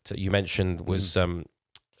letter that you mentioned was...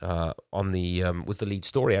 was the lead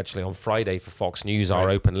story actually on Friday for Fox News, our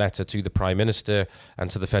open letter to the Prime Minister and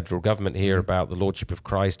to the federal government here about the Lordship of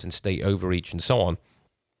Christ and state overreach and so on.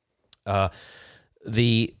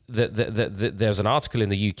 There's an article in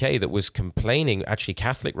the UK that was complaining, actually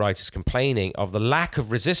Catholic writers complaining of the lack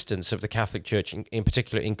of resistance of the Catholic Church, in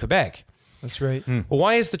particular in Quebec. That's right. Well,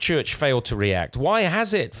 why has the church failed to react? Why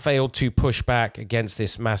has it failed to push back against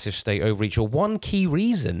this massive state overreach? Well, one key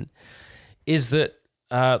reason is that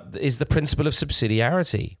is the principle of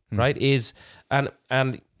subsidiarity, right? I don't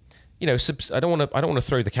want to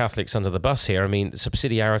throw the Catholics under the bus here. I mean,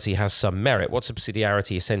 subsidiarity has some merit. What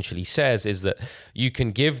subsidiarity essentially says is that you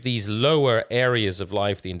can give these lower areas of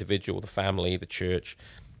life, the individual, the family, the church.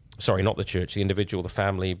 Sorry, not the church, the individual, the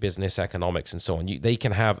family, business, economics, and so on. They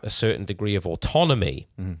can have a certain degree of autonomy.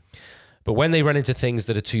 Mm-hmm. But when they run into things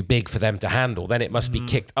that are too big for them to handle, then it must be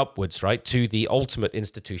kicked upwards, right, to the ultimate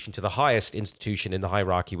institution, to the highest institution in the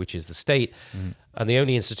hierarchy, which is the state. Mm. And the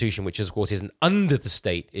only institution which, of course, isn't under the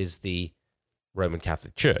state is the Roman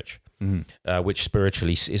Catholic Church, which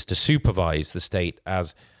spiritually is to supervise the state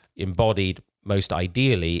as embodied most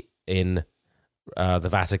ideally in the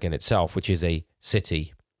Vatican itself, which is a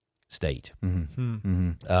city-state,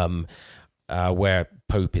 where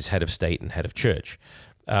Pope is head of state and head of church.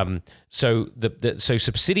 So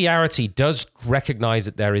subsidiarity does recognize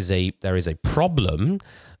that there is a problem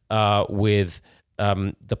with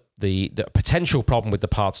the potential problem with the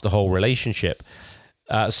parts to whole relationship.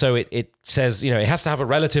 So it says, it has to have a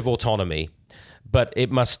relative autonomy, but it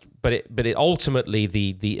ultimately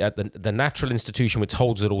the natural institution which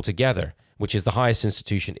holds it all together, which is the highest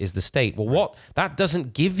institution, is the state. Well, what that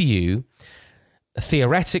doesn't give you.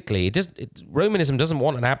 Theoretically, Romanism doesn't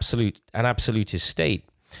want an absolutist state,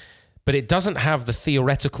 but it doesn't have the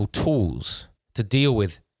theoretical tools to deal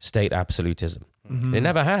with state absolutism. Mm-hmm. It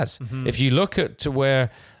never has. Mm-hmm. If you look at to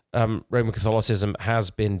where Roman Catholicism has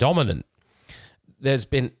been dominant, there's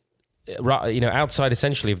been, outside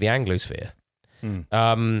essentially of the Anglosphere,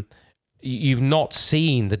 you've not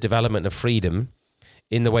seen the development of freedom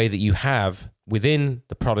in the way that you have within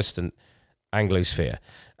the Protestant Anglosphere.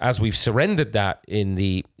 As we've surrendered that in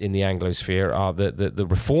the Anglosphere, the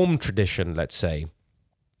Reformed tradition, let's say,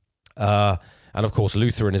 and of course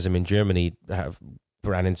Lutheranism in Germany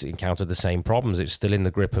encountered the same problems. It's still in the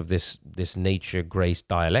grip of this nature-grace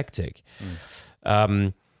dialectic.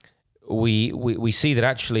 We see that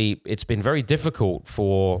actually it's been very difficult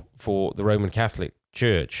for the Roman Catholic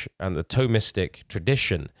Church and the Thomistic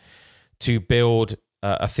tradition to build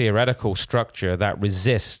a theoretical structure that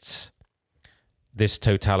resists this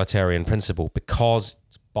totalitarian principle, because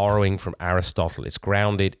borrowing from Aristotle. It's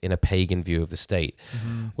grounded in a pagan view of the state.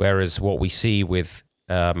 Whereas what we see with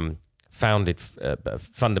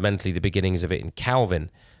fundamentally the beginnings of it in Calvin,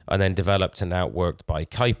 and then developed and outworked by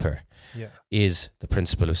Kuyper, is the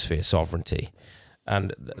principle of sphere sovereignty.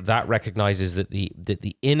 And that recognizes that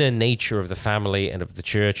the inner nature of the family and of the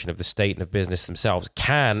church and of the state and of business themselves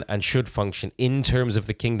can and should function in terms of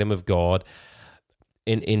the kingdom of God,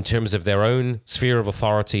 in terms of their own sphere of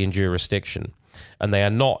authority and jurisdiction. And they are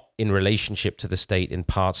not in relationship to the state in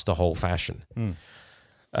parts to whole fashion.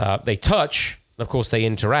 They touch, of course they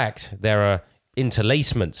interact. There are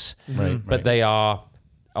interlacements, but they are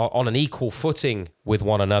on an equal footing with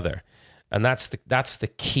one another. And that's the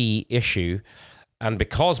key issue. And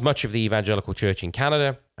because much of the evangelical church in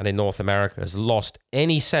Canada and in North America has lost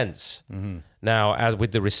any sense now, as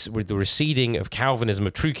with the receding of Calvinism,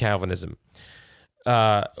 of true Calvinism,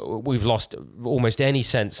 we've lost almost any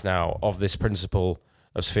sense now of this principle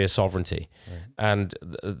of sphere sovereignty. And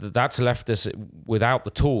that's left us without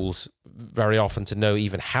the tools very often to know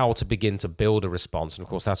even how to begin to build a response. And of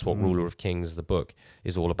course, that's what Ruler of Kings, the book,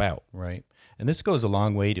 is all about. Right. And this goes a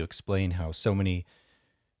long way to explain how so many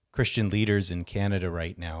Christian leaders in Canada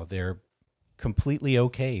right now, they're completely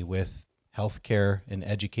okay with healthcare and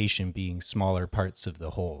education being smaller parts of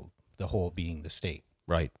the whole being the state.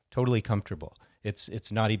 Right. Totally comfortable.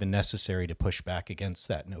 It's not even necessary to push back against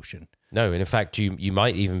that notion. No, and in fact, you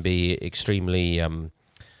might even be extremely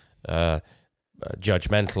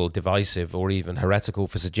judgmental, divisive, or even heretical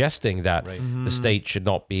for suggesting that the state should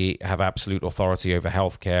not have absolute authority over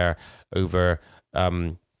healthcare, over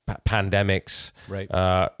pandemics,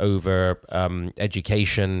 over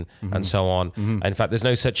education, and so on. And in fact, there's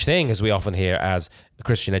no such thing, as we often hear, as a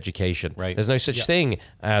Christian education. There's no such thing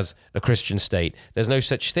as a Christian state. There's no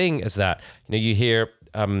such thing as that. You hear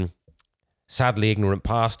sadly ignorant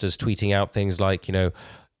pastors tweeting out things like,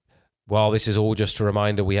 well, this is all just a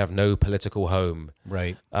reminder we have no political home.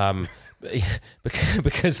 Right.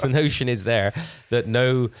 Because the notion is there that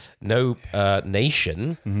no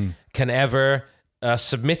nation can ever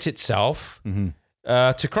submit itself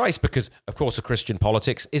to Christ, because, of course, a Christian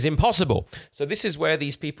politics is impossible. So this is where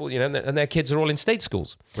these people, and their kids are all in state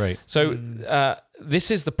schools. Right. So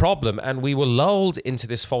this is the problem, and we were lulled into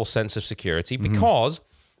this false sense of security because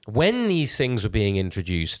when these things were being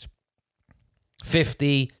introduced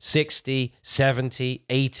 50, 60, 70,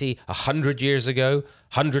 80, 100 years ago,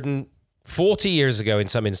 140 years ago in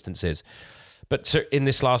some instances, but in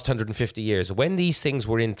this last 150 years, when these things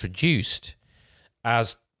were introduced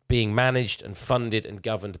as being managed and funded and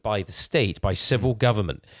governed by the state, by civil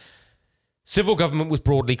government. Civil government was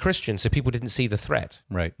broadly Christian, so people didn't see the threat.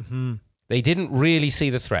 Right. They didn't really see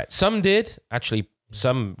the threat. Some did, actually.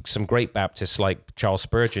 Some great Baptists like Charles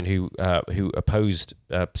Spurgeon, who opposed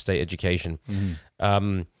state education,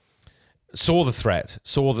 saw the threat,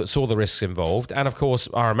 saw the risks involved, and of course,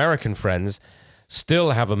 our American friends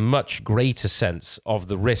still have a much greater sense of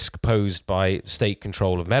the risk posed by state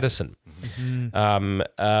control of medicine.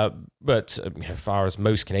 But as far as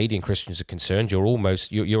most Canadian Christians are concerned,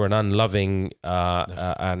 you're an unloving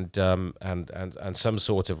and some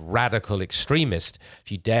sort of radical extremist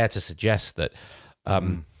if you dare to suggest that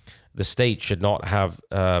the state should not have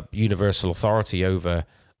universal authority over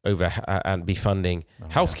and be funding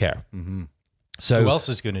healthcare. So who else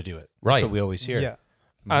is going to do it? Right. That's what we always hear. Yeah.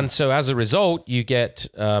 And so as a result, you get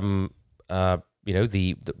we've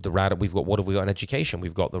got, what have we got in education?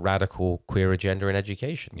 We've got the radical queer agenda in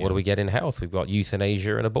education. What do we get in health? We've got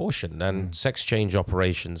euthanasia and abortion and sex change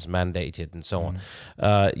operations mandated and so on.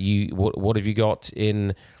 What have you got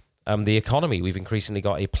in the economy? We've increasingly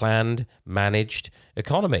got a planned, managed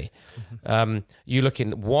economy. You look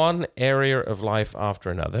in one area of life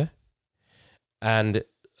after another, and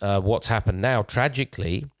what's happened now,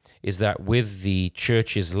 tragically, is that with the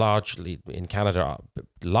churches largely in Canada,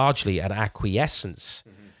 largely an acquiescence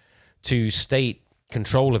to state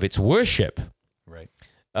control of its worship, Right.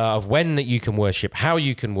 Of when you can worship, how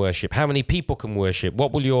you can worship, how many people can worship,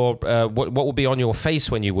 what will your what will be on your face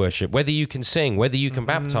when you worship, whether you can sing, whether you can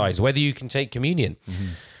baptize, whether you can take communion.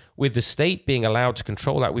 With the state being allowed to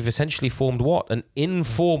control that, we've essentially formed what? An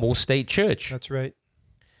informal state church. That's right.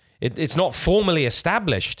 It's not formally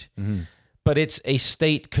established, but it's a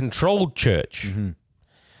state-controlled church.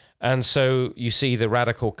 And so you see the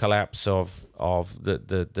radical collapse of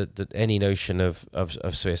the any notion of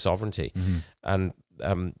sphere sovereignty, and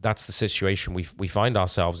that's the situation we find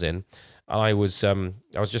ourselves in. And I was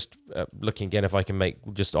just looking again if I can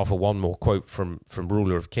offer one more quote from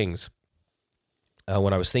Ruler of Kings.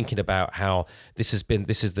 When I was thinking about how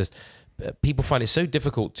people find it so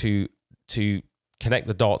difficult to connect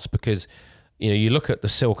the dots because, you look at the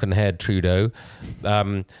silken-haired Trudeau,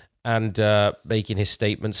 and making his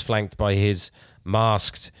statements flanked by his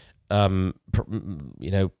masked,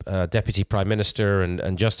 deputy prime minister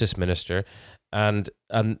and justice minister, and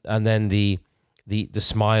then the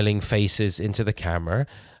smiling faces into the camera,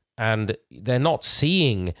 and they're not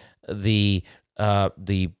seeing the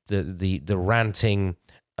ranting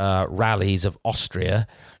rallies of Austria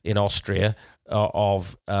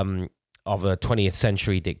of a 20th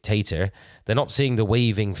century dictator. They're not seeing the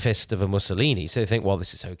waving fist of a Mussolini. So they think, well,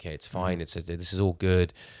 this is okay, it's fine, this is all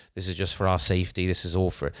good, this is just for our safety, this is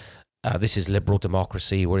all for, this is liberal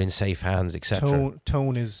democracy, we're in safe hands, etc.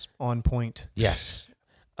 Tone is on point. Yes.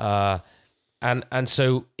 And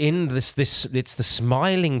so in this it's the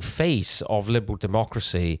smiling face of liberal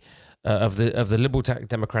democracy, of the liberal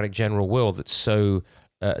democratic general will that's so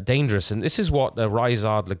dangerous. And this is what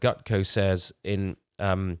Ryszard Legutko says in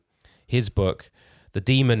his book, The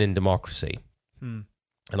Demon in Democracy. And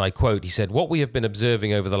I quote, he said, "What we have been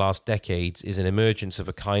observing over the last decades is an emergence of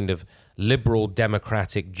a kind of liberal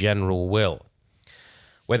democratic general will.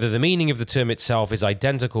 Whether the meaning of the term itself is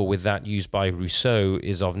identical with that used by Rousseau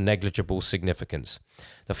is of negligible significance.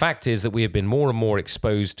 The fact is that we have been more and more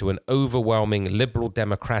exposed to an overwhelming liberal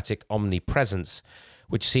democratic omnipresence,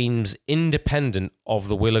 which seems independent of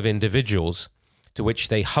the will of individuals, to which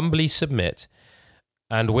they humbly submit,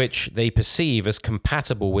 and which they perceive as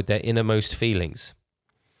compatible with their innermost feelings,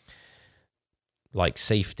 like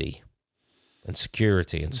safety and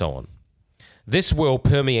security and so on. This will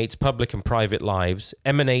permeates public and private lives,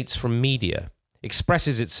 emanates from media,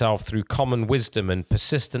 expresses itself through common wisdom and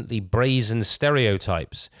persistently brazen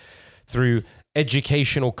stereotypes, through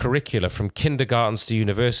educational curricula from kindergartens to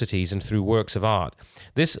universities and through works of art.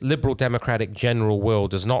 This liberal democratic general will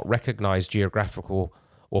does not recognize geographical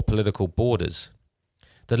or political borders.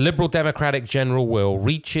 The liberal democratic general will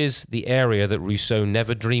reaches the area that Rousseau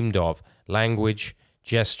never dreamed of, language,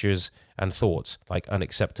 gestures, and thoughts, like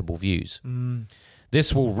unacceptable views.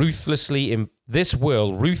 This will ruthlessly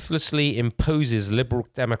imposes liberal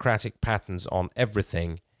democratic patterns on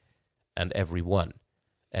everything and everyone."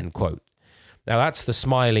 End quote. Now that's the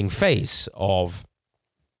smiling face of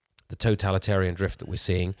the totalitarian drift that we're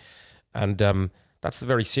seeing, and that's the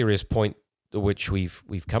very serious point which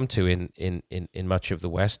we've come to in much of the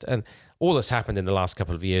West. And all that's happened in the last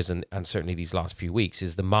couple of years, and certainly these last few weeks,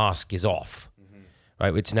 is the mask is off.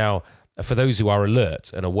 Right? It's now, for those who are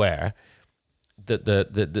alert and aware, that the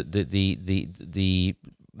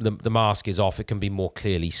mask is off. It can be more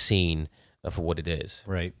clearly seen for what it is.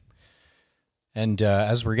 Right. And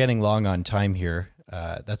as we're getting long on time here,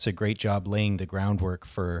 that's a great job laying the groundwork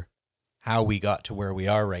for how we got to where we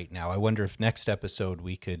are right now. I wonder if next episode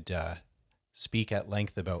we could speak at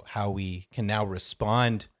length about how we can now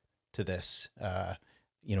respond to this.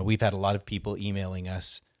 We've had a lot of people emailing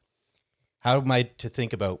us. How am I to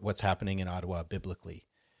think about what's happening in Ottawa biblically?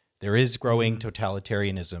 There is growing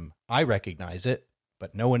totalitarianism. I recognize it,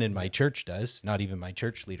 but no one in my church does, not even my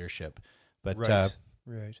church leadership. But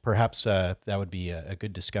Right. perhaps that would be a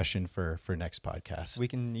good discussion for next podcast. We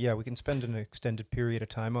can spend an extended period of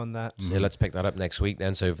time on that. Yeah, let's pick that up next week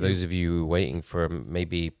then. So for those of you waiting for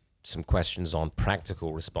maybe some questions on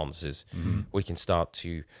practical responses, we can start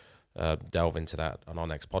to delve into that on our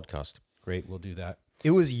next podcast. Great, we'll do that.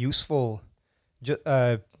 It was useful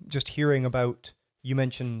just hearing about, you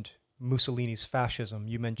mentioned Mussolini's fascism,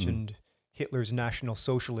 you mentioned Hitler's National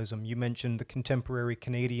Socialism, you mentioned the contemporary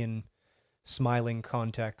Canadian smiling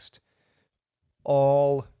context,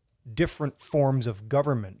 all different forms of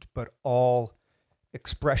government, but all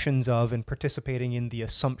expressions of and participating in the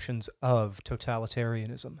assumptions of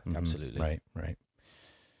totalitarianism. Absolutely. Right.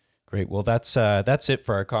 Great. Well, that's it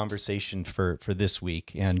for our conversation for this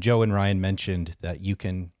week. And Joe and Ryan mentioned that you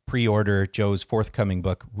can pre-order Joe's forthcoming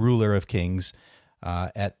book, Ruler of Kings,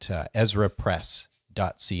 at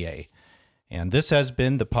ezrapress.ca. And this has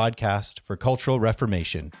been the podcast for Cultural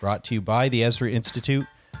Reformation, brought to you by the Ezra Institute,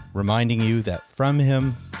 reminding you that from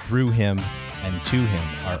him, through him, and to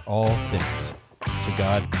him are all things. To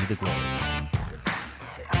God be the glory.